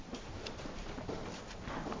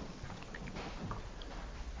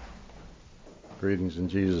Greetings in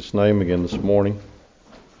Jesus' name again this morning.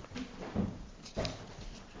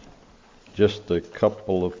 Just a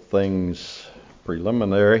couple of things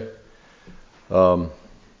preliminary. Got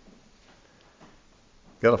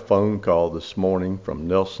a phone call this morning from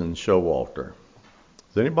Nelson Showalter.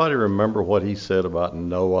 Does anybody remember what he said about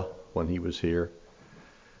Noah when he was here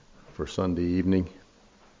for Sunday evening?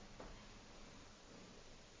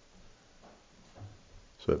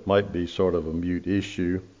 So it might be sort of a mute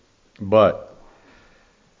issue, but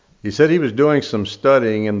he said he was doing some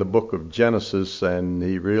studying in the book of Genesis, and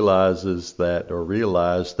he realized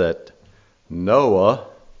that Noah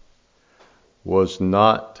was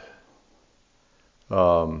not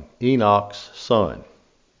Enoch's son.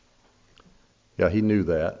 Yeah, he knew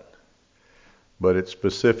that, but it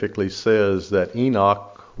specifically says that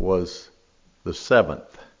Enoch was the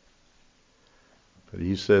seventh. But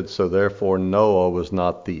he said, so therefore Noah was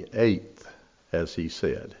not the eighth, as he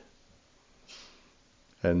said.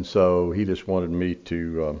 And so he just wanted me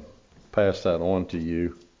to pass that on to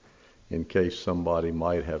you in case somebody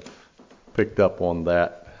might have picked up on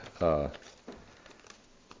that.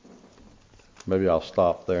 Maybe I'll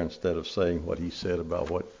stop there instead of saying what he said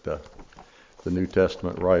about what the New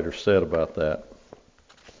Testament writer said about that.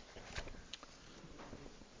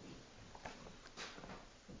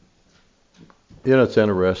 You know, it's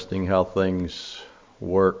interesting how things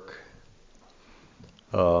work.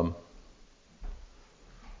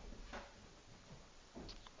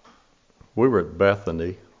 We were at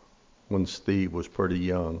Bethany when Steve was pretty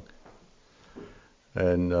young.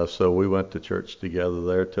 And so we went to church together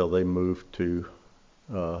there till they moved to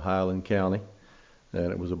Highland County.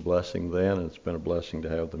 And it was a blessing then, and it's been a blessing to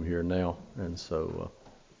have them here now. And so,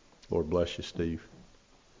 Lord bless you, Steve.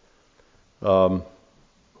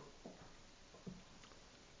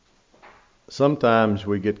 Sometimes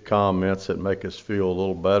we get comments that make us feel a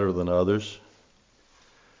little better than others.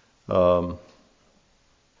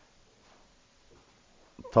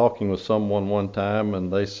 Talking with someone one time, and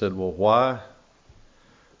they said, well, why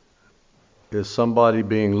is somebody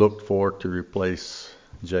being looked for to replace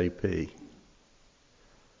JP?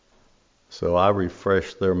 So I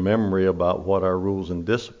refreshed their memory about what our rules and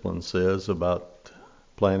discipline says about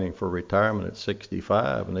planning for retirement at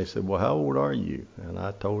 65. And they said, well, how old are you? And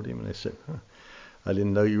I told him, and they said, I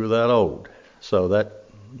didn't know you were that old. So that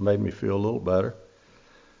made me feel a little better.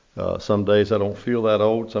 Some days I don't feel that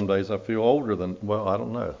old. Some days I feel older than, well, I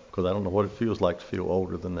don't know, because I don't know what it feels like to feel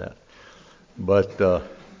older than that. But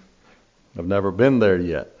I've never been there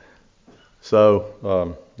yet.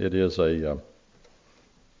 So it is a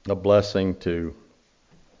blessing to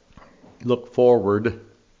look forward,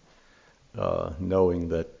 knowing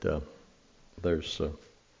that there's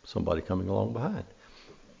somebody coming along behind.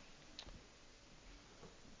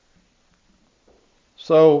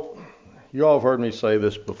 So you all have heard me say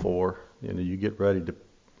this before. You know, you get ready to,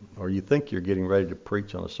 or you think you're getting ready to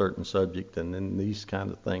preach on a certain subject, and then these kind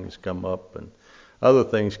of things come up, and other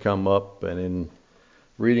things come up, and in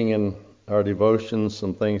reading in our devotions,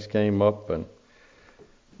 some things came up, and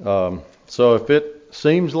so if it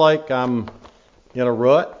seems like I'm in a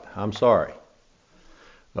rut, I'm sorry.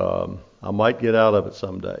 I might get out of it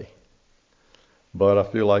someday, but I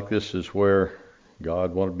feel like this is where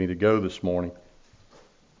God wanted me to go this morning.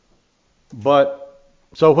 But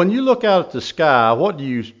so when you look out at the sky, what do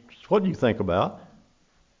you think about?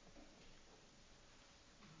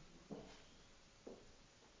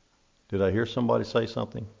 Did I hear somebody say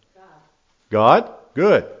something? God?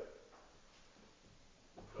 Good.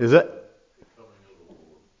 Is it?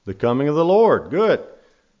 The coming of the Lord. Good.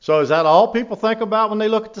 So is that all people think about when they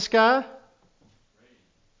look at the sky?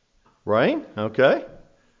 Rain? Okay.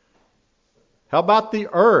 How about the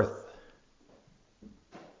earth?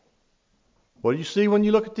 What do you see when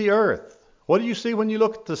you look at the earth? What do you see when you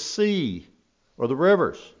look at the sea or the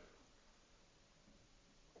rivers?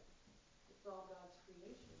 It's all God's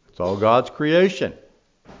creation. It's all God's creation.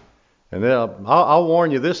 And then I'll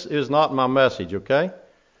warn you, this is not my message, okay?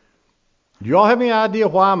 Do you all have any idea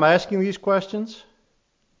why I'm asking these questions?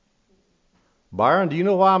 Byron, do you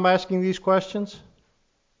know why I'm asking these questions?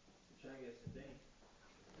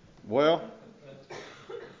 Well,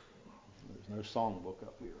 there's no songbook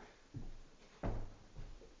up here.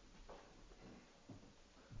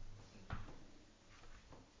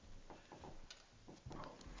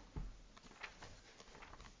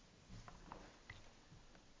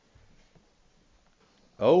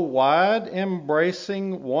 O wide,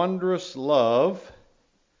 embracing, wondrous love,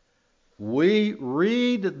 we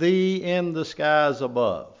read thee in the skies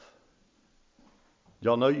above.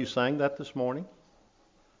 Y'all know you sang that this morning?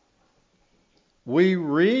 We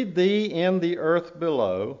read thee in the earth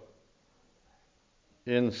below,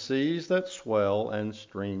 in seas that swell and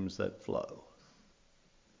streams that flow.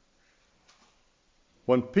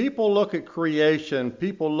 When people look at creation,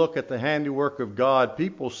 people look at the handiwork of God,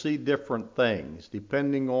 people see different things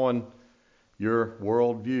depending on your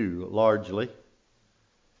worldview largely.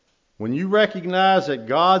 When you recognize that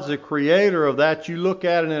God's the creator of that, you look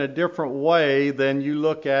at it in a different way than you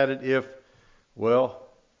look at it if, well,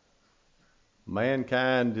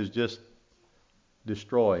 mankind is just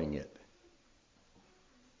destroying it.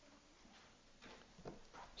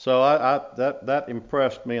 So that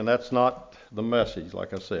impressed me, and that's not the message,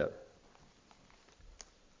 like I said.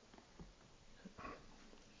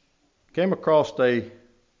 Came across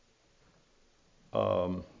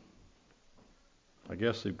I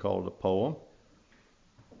guess you'd call it a poem,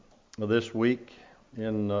 this week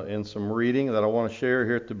in some reading that I want to share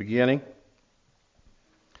here at the beginning.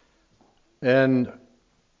 And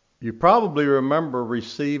you probably remember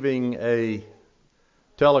receiving a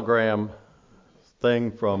telegram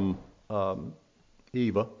thing from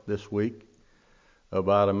Eva this week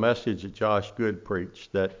about a message that Josh Good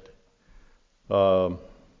preached that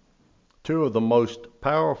two of the most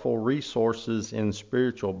powerful resources in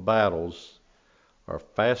spiritual battles are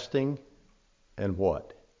fasting and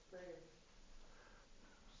what?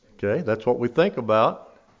 Okay, that's what we think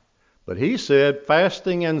about. But he said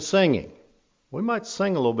fasting and singing. We might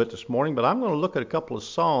sing a little bit this morning, but I'm going to look at a couple of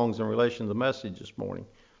songs in relation to the message this morning.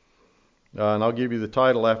 And I'll give you the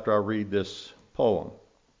title after I read this poem.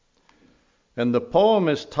 And the poem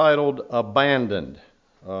is titled Abandoned.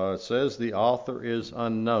 It says the author is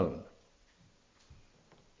unknown.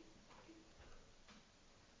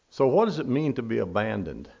 So what does it mean to be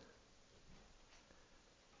abandoned?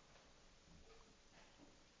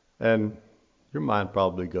 And your mind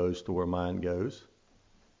probably goes to where mine goes.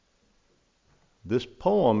 This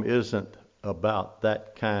poem isn't about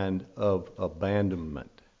that kind of abandonment.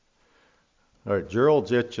 All right,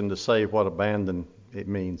 Gerald's itching to say what abandon it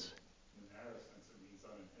means. In our sense, it means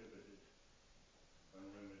uninhibited,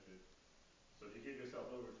 unlimited. So if you give yourself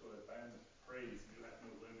over to a band of praise, you have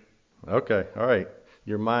no limit. Okay, all right.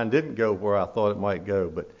 Your mind didn't go where I thought it might go,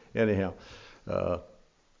 but anyhow.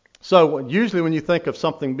 So usually when you think of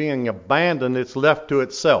something being abandoned, it's left to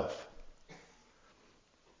itself.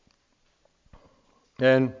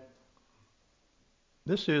 And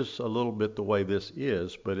this is a little bit the way this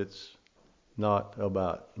is, but it's not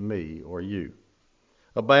about me or you.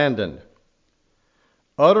 Abandoned.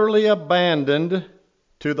 Utterly abandoned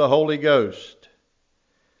to the Holy Ghost,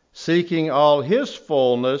 seeking all His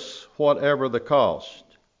fullness, whatever the cost.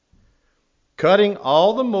 Cutting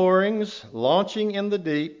all the moorings, launching in the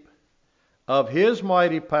deep, of His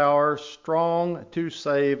mighty power, strong to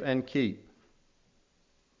save and keep.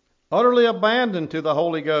 Utterly abandoned to the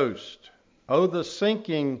Holy Ghost. Oh, the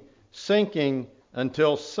sinking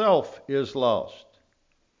until self is lost,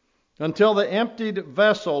 until the emptied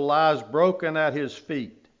vessel lies broken at His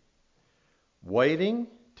feet, waiting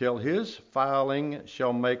till His filing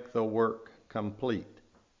shall make the work complete.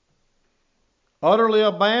 Utterly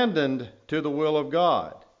abandoned to the will of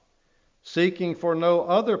God, seeking for no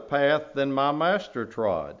other path than my Master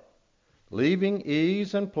trod, leaving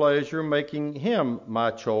ease and pleasure, making Him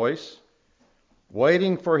my choice,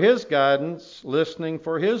 waiting for His guidance, listening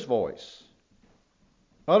for His voice.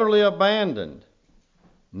 Utterly abandoned,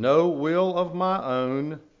 no will of my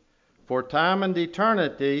own, for time and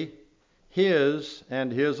eternity, His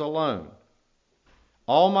and His alone.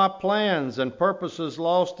 All my plans and purposes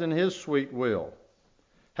lost in His sweet will,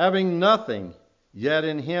 having nothing, yet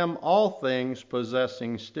in Him all things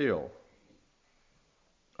possessing still.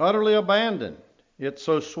 Utterly abandoned, it's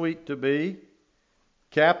so sweet to be,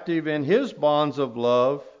 captive in His bonds of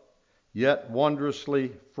love, yet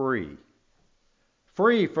wondrously free.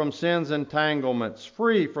 Free from sin's entanglements,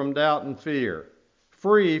 free from doubt and fear,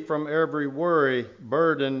 free from every worry,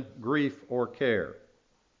 burden, grief, or care.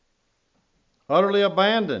 Utterly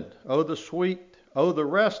abandoned, oh the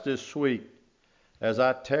rest is sweet, as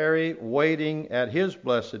I tarry waiting at His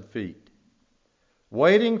blessed feet,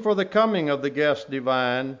 waiting for the coming of the guest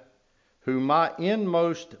divine, who my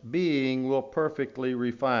inmost being will perfectly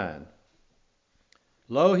refine.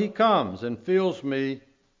 Lo, He comes and fills me,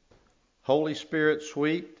 Holy Spirit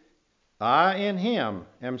sweet. I in Him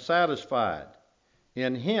am satisfied,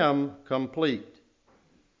 in Him complete.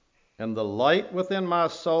 And the light within my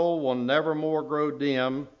soul will nevermore grow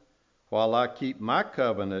dim, while I keep my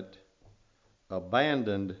covenant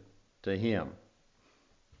abandoned to Him.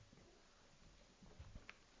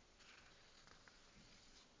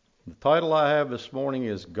 The title I have this morning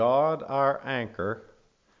is God our Anchor,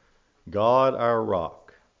 God our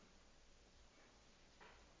Rock.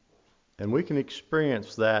 And we can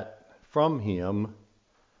experience that from Him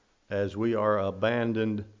as we are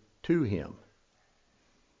abandoned to Him.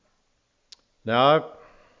 Now, I've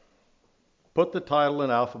put the title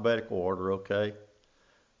in alphabetical order, okay?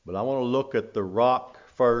 But I want to look at the rock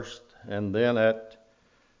first and then at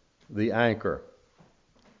the anchor.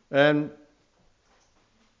 And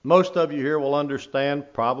most of you here will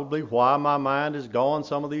understand probably why my mind is going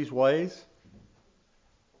some of these ways.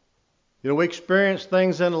 We experience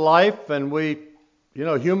things in life and we,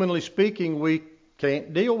 humanly speaking, we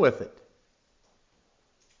can't deal with it.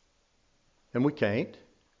 And we can't.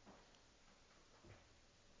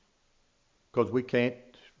 Because we can't,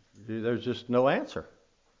 there's just no answer.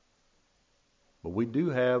 But we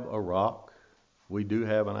do have a rock, we do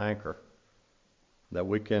have an anchor that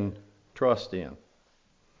we can trust in.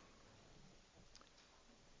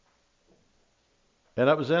 And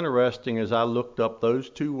that was interesting as I looked up those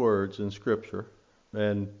two words in Scripture,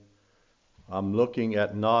 and I'm looking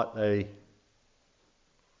at not I'm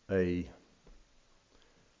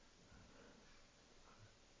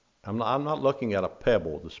not looking at a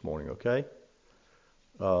pebble this morning, okay?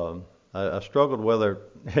 I struggled whether,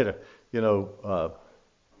 and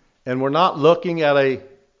we're not looking at a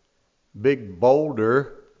big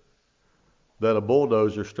boulder that a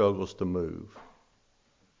bulldozer struggles to move.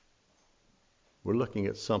 We're looking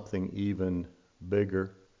at something even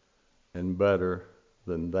bigger and better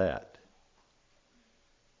than that.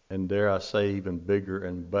 And dare I say, even bigger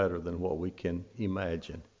and better than what we can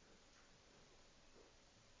imagine.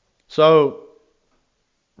 So,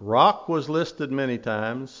 rock was listed many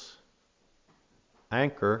times.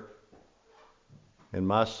 Anchor, in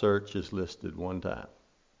my search, is listed one time.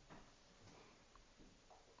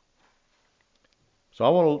 So I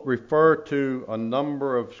want to refer to a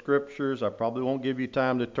number of scriptures. I probably won't give you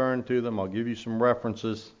time to turn to them. I'll give you some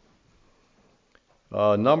references.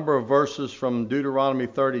 A number of verses from Deuteronomy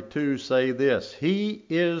 32 say this: He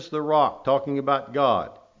is the rock, talking about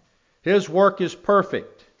God. His work is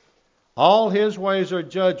perfect. All His ways are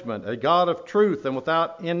judgment, a God of truth and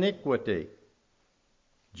without iniquity.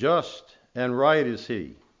 Just and right is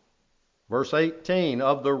He. Verse 18,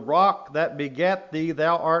 Of the rock that begat thee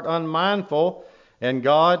thou art unmindful, and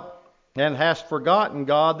hast forgotten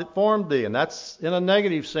God that formed thee. And that's in a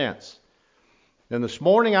negative sense. And this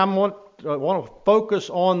morning I want to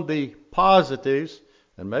focus on the positives,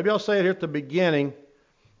 and maybe I'll say it here at the beginning.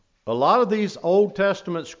 A lot of these Old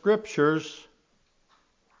Testament scriptures,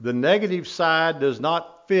 the negative side does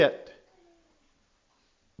not fit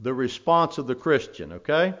the response of the Christian,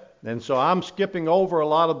 okay? And so I'm skipping over a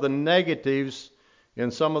lot of the negatives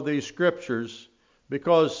in some of these scriptures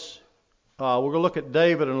because we're going to look at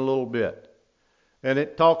David in a little bit. And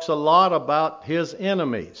it talks a lot about his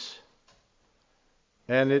enemies.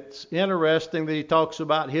 And it's interesting that he talks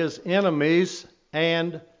about his enemies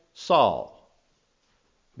and Saul.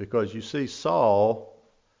 Because you see, Saul,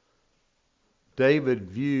 David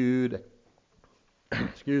viewed,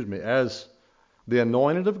 as the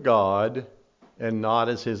anointed of God and not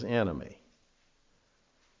as his enemy.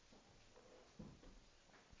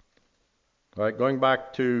 All right, going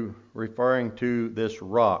back to referring to this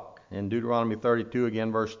rock in Deuteronomy 32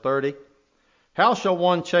 again, verse 30. How shall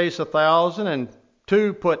one chase 1,000 and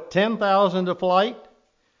two put 10,000 to flight,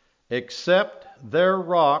 except their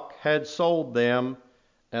rock had sold them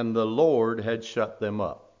and the Lord had shut them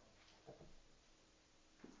up?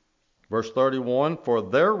 Verse 31, For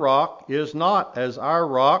their rock is not as our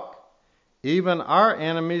rock, even our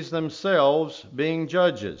enemies themselves being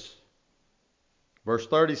judges. Verse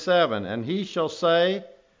 37, And he shall say,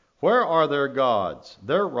 Where are their gods,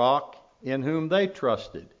 their rock in whom they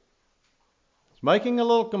trusted? It's making a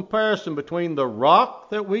little comparison between the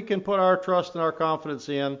rock that we can put our trust and our confidence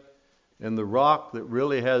in and the rock that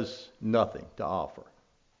really has nothing to offer.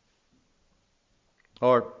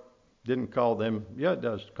 Or didn't call them, yeah, it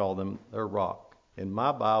does call them their rock. In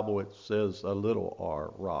my Bible it says a little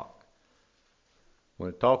r, rock. When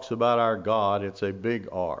it talks about our God, it's a big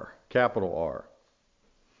R, capital R.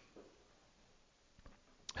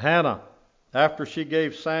 Hannah, after she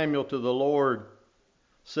gave Samuel to the Lord,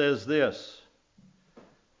 says this: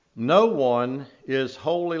 No one is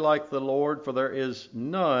holy like the Lord, for there is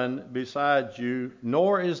none besides you,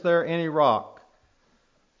 nor is there any rock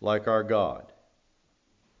like our God.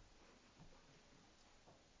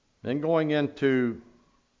 Then going into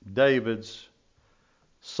David's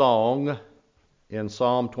song in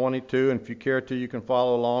Psalm 22, and if you care to, you can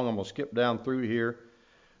follow along. I'm going to skip down through here.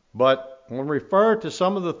 But I'm going to refer to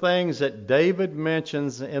some of the things that David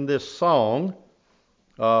mentions in this song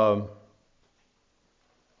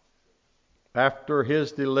after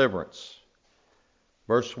his deliverance.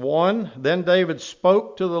 Verse 1, Then David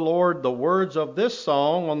spoke to the Lord the words of this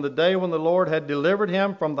song on the day when the Lord had delivered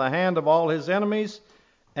him from the hand of all his enemies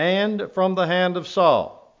and from the hand of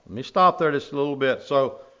Saul. Let me stop there just a little bit.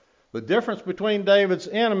 So the difference between David's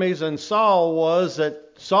enemies and Saul was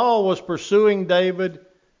that Saul was pursuing David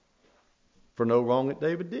for no wrong that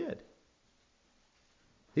David did.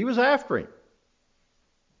 He was after him.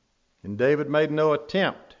 And David made no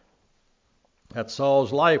attempt at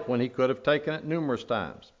Saul's life when he could have taken it numerous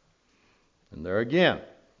times. And there again,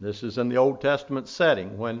 this is in the Old Testament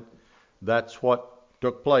setting when that's what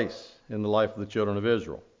took place in the life of the children of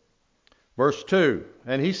Israel. Verse 2,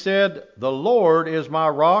 And he said, The Lord is my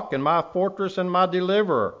rock and my fortress and my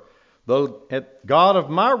deliverer. The God of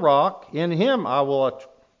my rock, in him I will,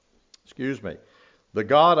 the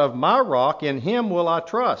God of my rock, in him will I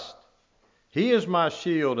trust. He is my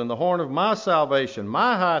shield and the horn of my salvation,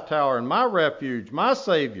 my high tower and my refuge, my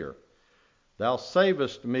Savior. Thou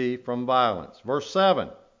savest me from violence. Verse 7,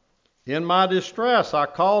 In my distress I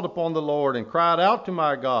called upon the Lord and cried out to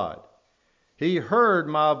my God. He heard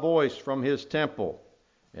my voice from his temple,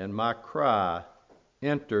 and my cry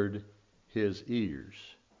entered his ears.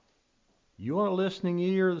 You want a listening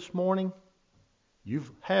ear this morning? You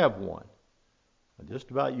have one. I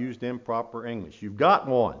just about used improper English. You've got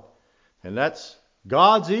one. And that's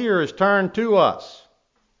God's ear is turned to us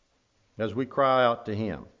as we cry out to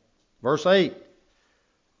him. Verse 8,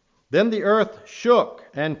 Then the earth shook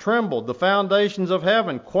and trembled. The foundations of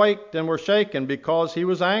heaven quaked and were shaken because he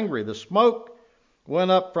was angry. The smoke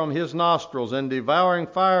went up from his nostrils and devouring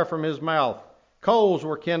fire from his mouth. Coals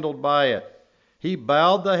were kindled by it. He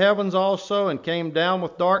bowed the heavens also and came down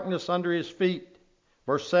with darkness under his feet.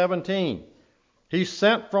 Verse 17, He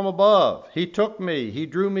sent from above. He took me. He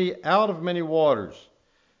drew me out of many waters.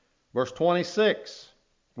 Verse 26,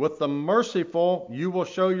 With the merciful you will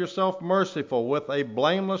show yourself merciful. With a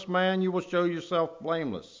blameless man you will show yourself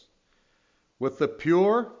blameless. With the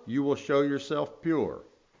pure you will show yourself pure.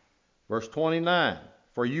 Verse 29,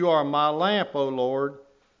 For you are my lamp, O Lord.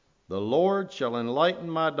 The Lord shall enlighten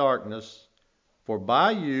my darkness. For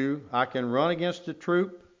by you I can run against a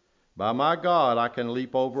troop. By my God I can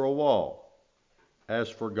leap over a wall. As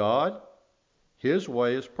for God, his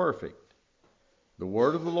way is perfect. The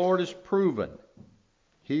word of the Lord is proven.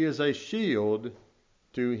 He is a shield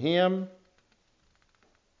to him,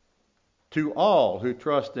 to all who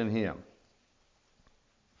trust in him.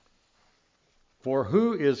 For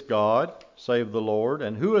who is God, save the Lord,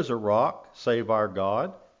 and who is a rock, save our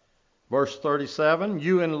God? Verse 37,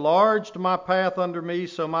 You enlarged my path under me,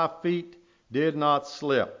 so my feet did not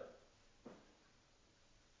slip.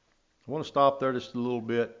 I want to stop there just a little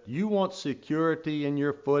bit. You want security in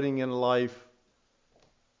your footing in life?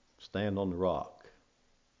 Stand on the rock.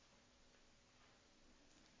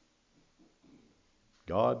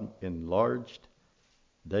 God enlarged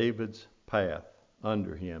David's path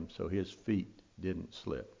under him so his feet didn't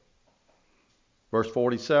slip. Verse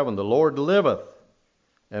 47, The Lord liveth,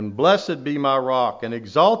 and blessed be my rock, and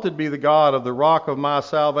exalted be the God of the rock of my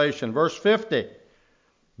salvation. Verse 50,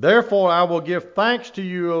 Therefore I will give thanks to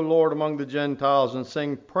you, O Lord, among the Gentiles, and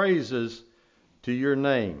sing praises to your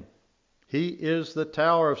name. He is the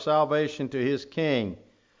tower of salvation to his king,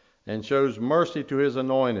 and shows mercy to his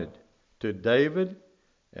anointed, to David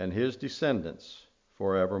and his descendants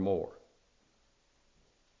forevermore.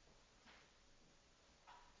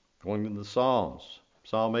 Going to the Psalms.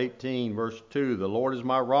 Psalm 18, verse 2, The Lord is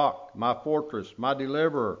my rock, my fortress, my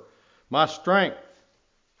deliverer, my strength.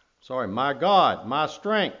 My God, my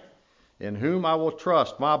strength, in whom I will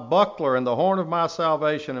trust, my buckler and the horn of my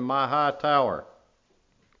salvation and my high tower.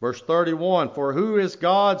 Verse 31, For who is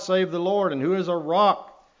God save the Lord, and who is a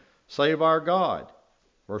rock save our God?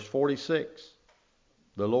 Verse 46,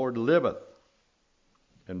 The Lord liveth,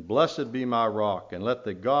 and blessed be my rock, and let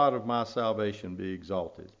the God of my salvation be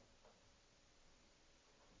exalted.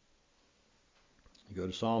 You go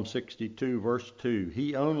to Psalm 62, verse 2.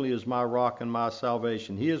 He only is my rock and my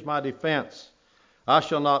salvation. He is my defense. I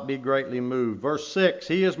shall not be greatly moved. Verse 6.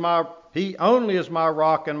 He only is my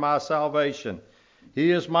rock and my salvation.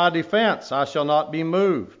 He is my defense. I shall not be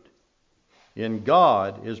moved. In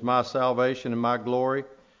God is my salvation and my glory.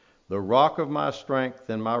 The rock of my strength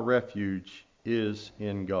and my refuge is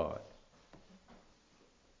in God.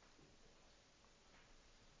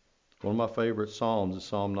 One of my favorite psalms is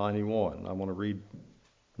Psalm 91. I want to read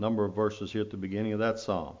a number of verses here at the beginning of that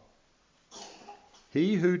psalm.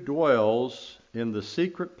 He who dwells in the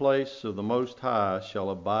secret place of the Most High shall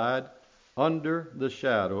abide under the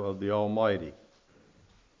shadow of the Almighty.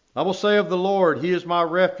 I will say of the Lord, He is my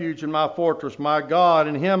refuge and my fortress, my God,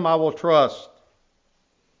 in Him I will trust.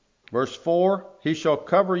 Verse 4, He shall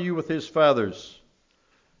cover you with His feathers,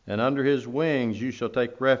 and under His wings you shall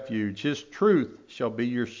take refuge. His truth shall be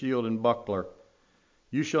your shield and buckler.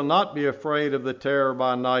 You shall not be afraid of the terror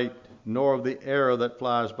by night, nor of the arrow that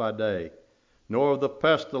flies by day, nor of the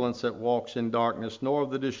pestilence that walks in darkness, nor of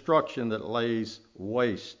the destruction that lays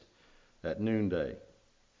waste at noonday.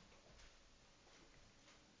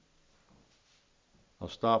 I'll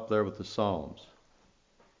stop there with the Psalms.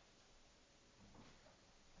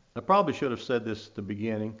 I probably should have said this at the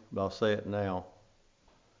beginning, but I'll say it now.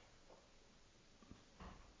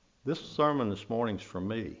 This sermon this morning's for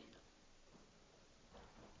me,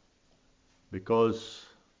 because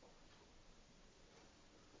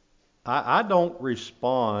I don't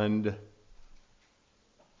respond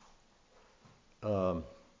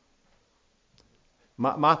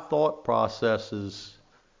my thought processes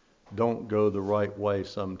don't go the right way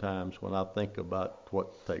sometimes when I think about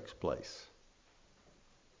what takes place.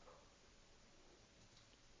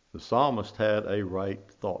 The psalmist had a right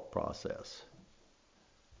thought process,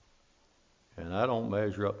 and I don't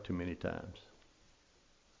measure up too many times.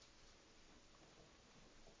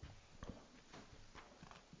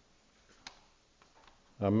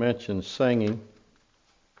 I mentioned singing,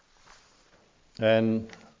 and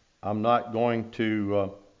I'm not going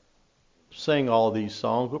to sing all these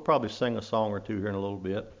songs. We'll probably sing a song or two here in a little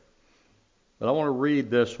bit. But I want to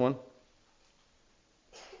read this one.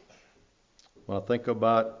 When I think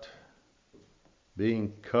about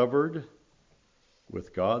being covered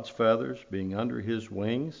with God's feathers, being under His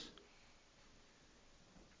wings,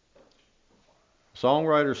 the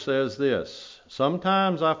songwriter says this: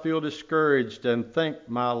 sometimes I feel discouraged and think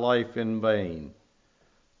my life in vain.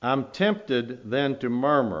 I'm tempted then to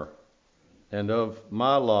murmur and of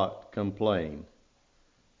my lot complain.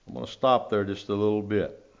 I'm going to stop there just a little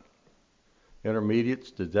bit.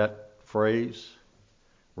 Intermediates, did that phrase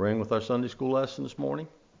ring with our Sunday school lesson this morning?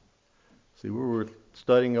 See, we were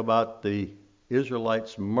studying about the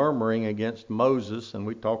Israelites murmuring against Moses, and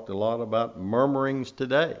we talked a lot about murmurings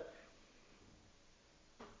today.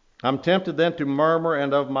 I'm tempted then to murmur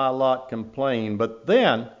and of my lot complain, but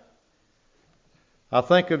then I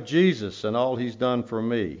think of Jesus and all He's done for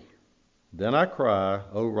me. Then I cry,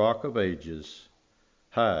 O Rock of Ages,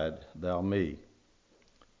 hide thou me.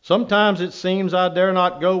 Sometimes it seems I dare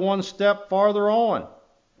not go one step farther on,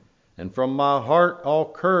 and from my heart all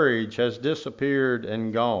courage has disappeared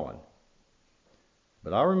and gone.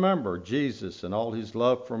 But I remember Jesus and all His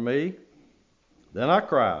love for me. Then I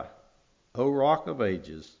cry, O Rock of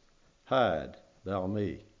Ages, hide thou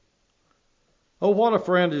me. Oh, what a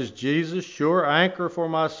friend is Jesus, sure anchor for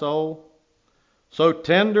my soul. So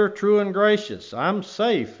tender, true, and gracious, I'm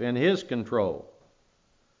safe in His control.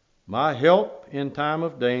 My help in time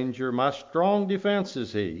of danger, my strong defense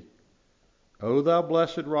is He. O thou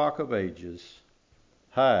blessed Rock of Ages,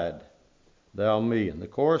 hide thou me. And the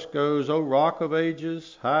chorus goes, O Rock of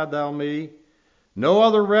Ages, hide thou me. No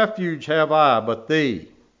other refuge have I but Thee.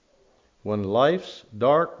 When life's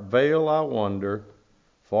dark vale I wander,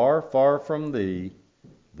 far, far from Thee,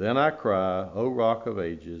 then I cry, O Rock of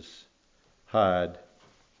Ages, hide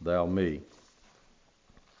thou me.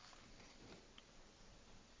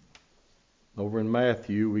 Over in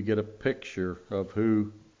Matthew, we get a picture of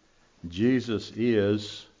who Jesus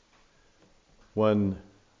is when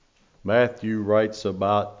Matthew writes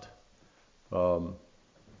about a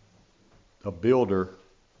builder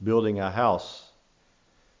building a house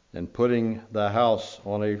and putting the house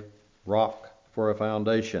on a rock for a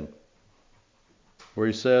foundation, where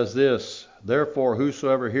he says this: Therefore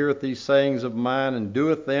whosoever heareth these sayings of mine and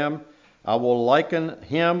doeth them, I will liken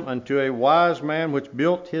him unto a wise man which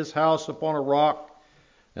built his house upon a rock,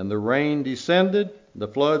 and the rain descended, the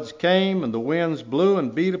floods came, and the winds blew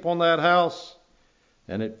and beat upon that house,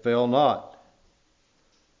 and it fell not,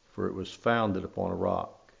 for it was founded upon a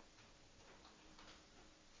rock.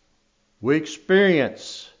 We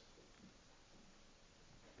experience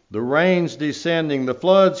the rains descending, the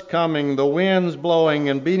floods coming, the winds blowing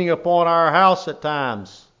and beating upon our house at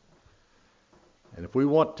times. And if we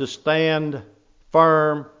want to stand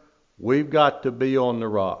firm, we've got to be on the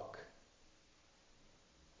rock.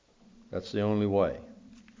 That's the only way.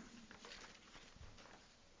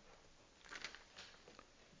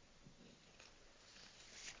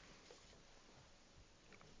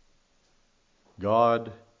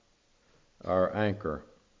 God, our anchor.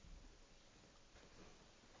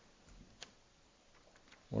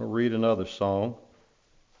 I want to read another song.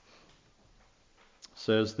 It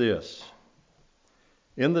says this: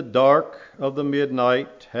 In the dark of the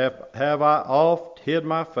midnight have I oft hid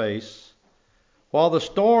my face, while the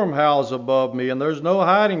storm howls above me and there's no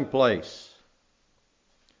hiding place.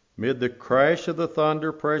 Mid the crash of the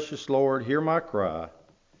thunder, precious Lord, hear my cry.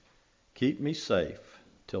 Keep me safe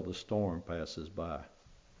till the storm passes by.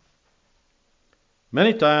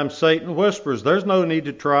 Many times Satan whispers, there's no need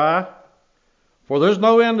to try, for there's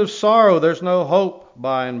no end of sorrow, there's no hope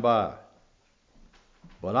by and by.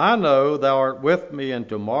 But I know thou art with me, and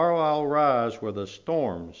tomorrow I'll rise where the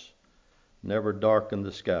storms never darken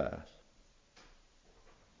the skies.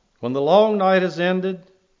 When the long night is ended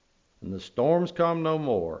and the storms come no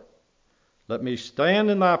more, let me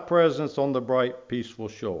stand in thy presence on the bright, peaceful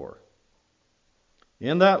shore.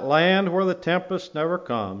 In that land where the tempest never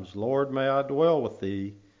comes, Lord, may I dwell with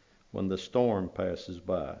thee when the storm passes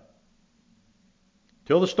by.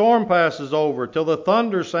 Till the storm passes over, till the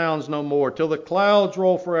thunder sounds no more, till the clouds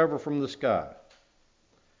roll forever from the sky.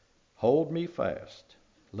 Hold me fast,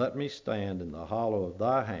 let me stand in the hollow of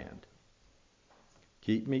thy hand.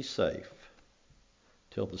 Keep me safe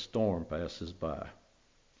till the storm passes by.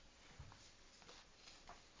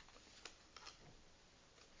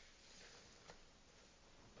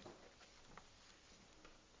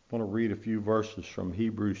 I want to read a few verses from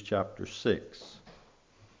Hebrews chapter 6.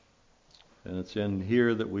 And it's in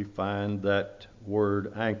here that we find that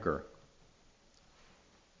word anchor.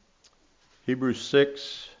 Hebrews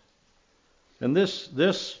 6. And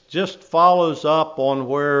this just follows up on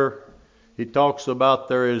where he talks about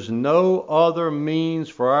there is no other means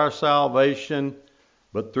for our salvation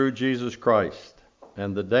but through Jesus Christ,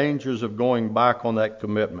 and the dangers of going back on that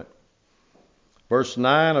commitment. Verse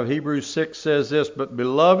 9 of Hebrews 6 says this, but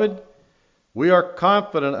beloved, we are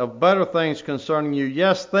confident of better things concerning you,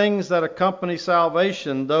 yes, things that accompany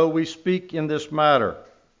salvation, though we speak in this matter.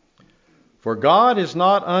 For God is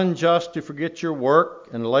not unjust to forget your work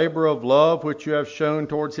and labor of love which you have shown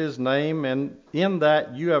towards his name, and in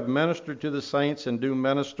that you have ministered to the saints and do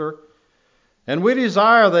minister. And we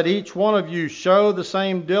desire that each one of you show the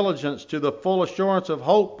same diligence to the full assurance of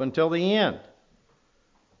hope until the end,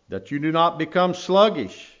 that you do not become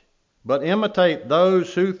sluggish, but imitate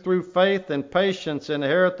those who through faith and patience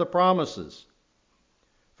inherit the promises.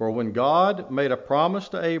 For when God made a promise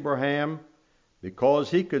to Abraham, because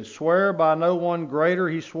he could swear by no one greater,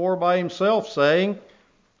 he swore by himself, saying,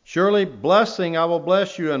 surely blessing I will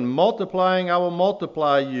bless you, and multiplying I will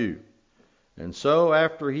multiply you. And so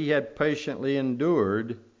after he had patiently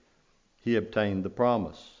endured, he obtained the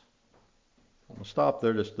promise. I'll stop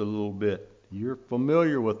there just a little bit. You're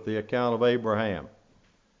familiar with the account of Abraham.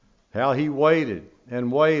 How he waited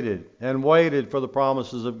and waited and waited for the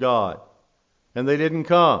promises of God. And they didn't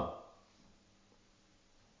come.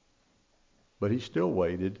 But he still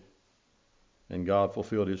waited, and God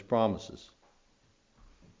fulfilled his promises.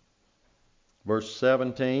 Verse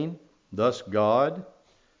 17, thus God,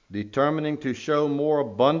 determining to show more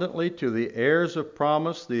abundantly to the heirs of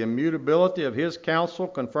promise the immutability of his counsel,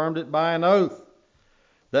 confirmed it by an oath,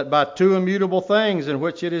 that by two immutable things in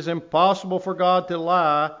which it is impossible for God to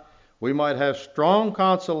lie, we might have strong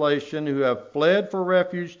consolation who have fled for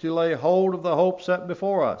refuge to lay hold of the hope set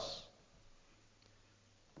before us.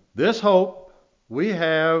 This hope we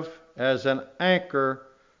have as an anchor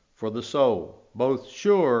for the soul, both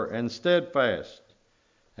sure and steadfast,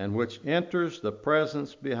 and which enters the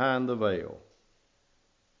presence behind the veil,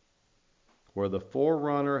 where the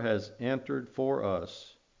forerunner has entered for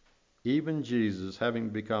us, even Jesus, having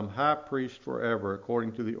become high priest forever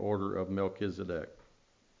according to the order of Melchizedek.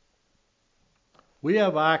 We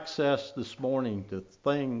have access this morning to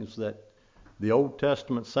things that the Old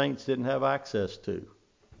Testament saints didn't have access to.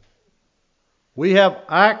 We have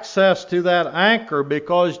access to that anchor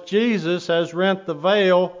because Jesus has rent the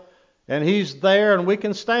veil, and he's there, and we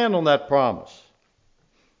can stand on that promise.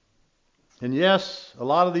 And yes, a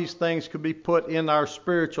lot of these things could be put in our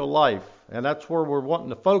spiritual life, and that's where we're wanting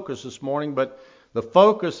to focus this morning. But the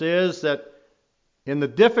focus is that in the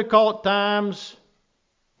difficult times,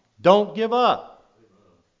 don't give up.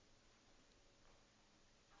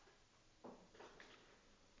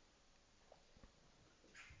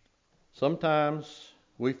 Sometimes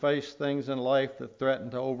we face things in life that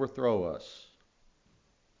threaten to overthrow us.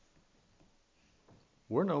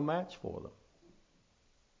 We're no match for them.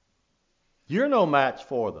 You're no match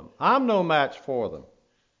for them. I'm no match for them.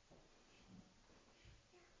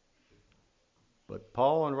 But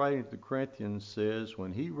Paul, in writing to the Corinthians, says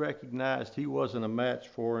when he recognized he wasn't a match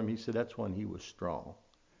for him, he said that's when he was strong,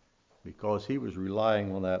 because he was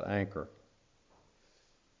relying on that anchor.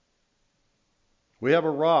 We have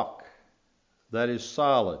a rock that is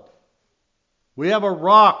solid. We have a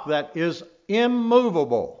rock that is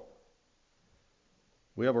immovable.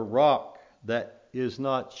 We have a rock that is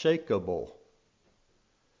not shakeable.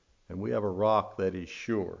 And we have a rock that is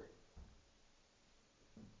sure.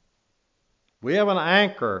 We have an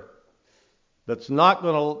anchor that's not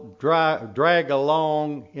going to drag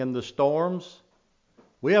along in the storms.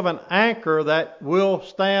 We have an anchor that will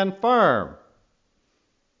stand firm,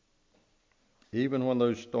 even when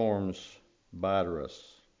those storms batter us.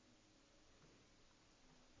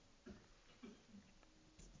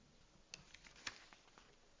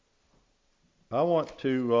 I want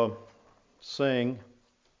to sing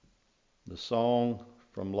the song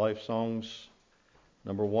from Life Songs,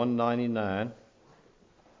 number 199,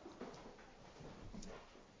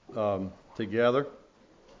 together.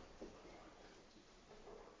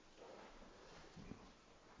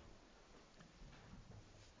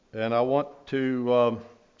 And I want to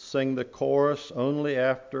sing the chorus only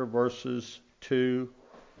after verses 2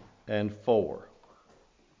 and 4.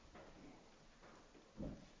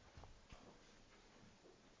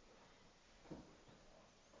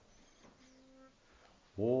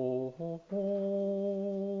 Oh,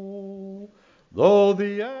 though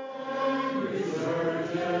the angry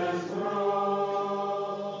surges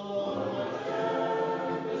roll, on a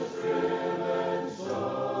tempest-driven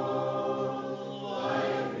soul, I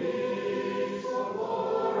am peace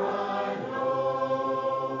before I know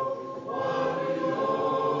what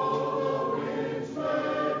below the winds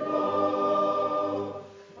may blow.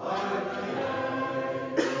 I've an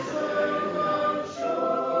anchor safe and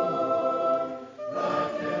sure that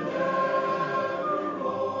can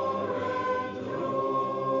nevermore endure.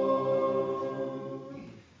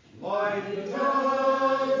 Mighty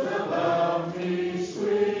tides about me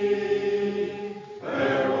sweep,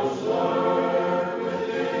 perils lurk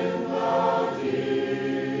within the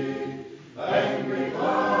deep. Angry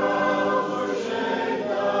clouds o'ershade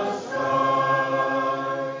the sky,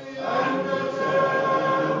 and the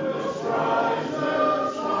tempest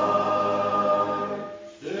rises high.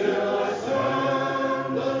 Still I stand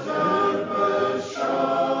the tempest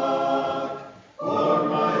shock, for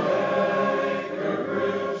my anchor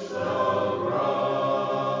grips the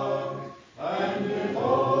rock. And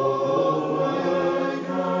behold, my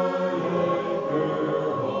anchor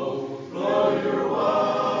holds, blow your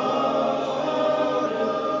wildest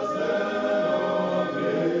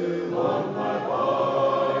enemy on my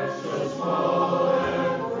bark so small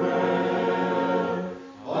and frail.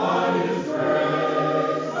 By His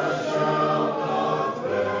grace I shall not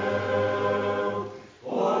fail,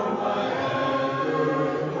 for my anchor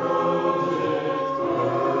throws it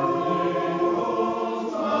firmly,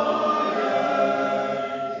 holds my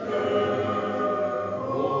anchor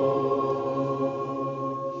holds.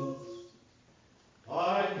 I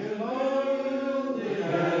can hold the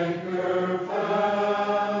anchor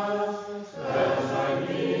fast as I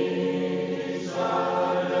meet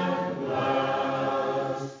silent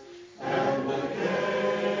blast, and the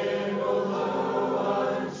Campbell, though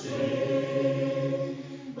unseen,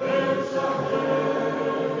 bears a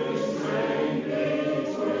heavy strain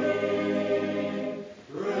between.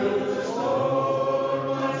 Through the storm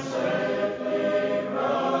I safely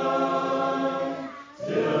ride,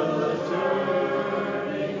 till the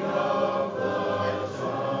turning of the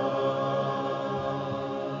tide.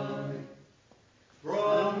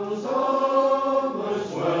 From whose onwards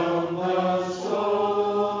whelm the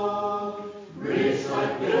soul, reach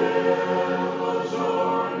like billows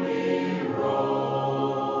o'er me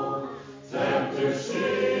roll. Tempters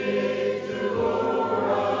seek to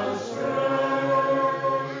lure astray,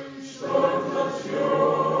 storms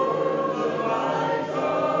obscure the light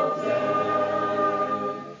of day.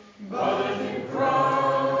 But in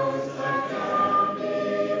Christ I can be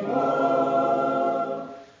more.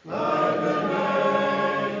 I've an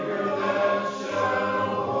anchor that shall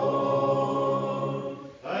hold,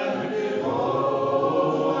 and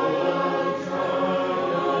behold, my untried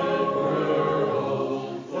world,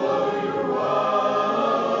 flow your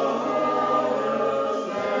wildest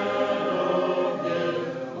enemy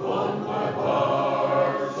on my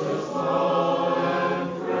bark so small and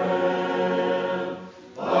frail.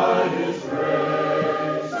 By His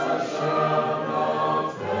grace I shall not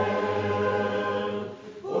fail,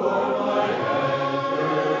 for my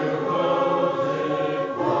anchor holds it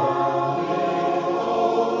firmly,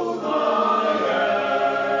 holds my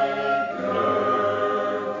anchor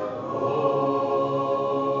holds.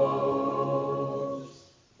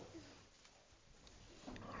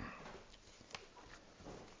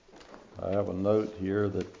 I have a note here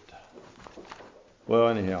that, well,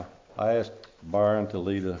 anyhow, I asked Byron to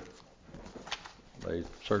lead a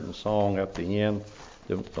certain song at the end.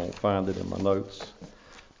 Don't find it in my notes.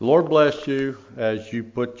 The Lord bless you as you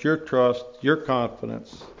put your trust, your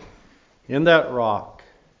confidence in that rock,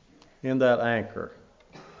 in that anchor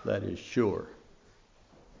that is sure.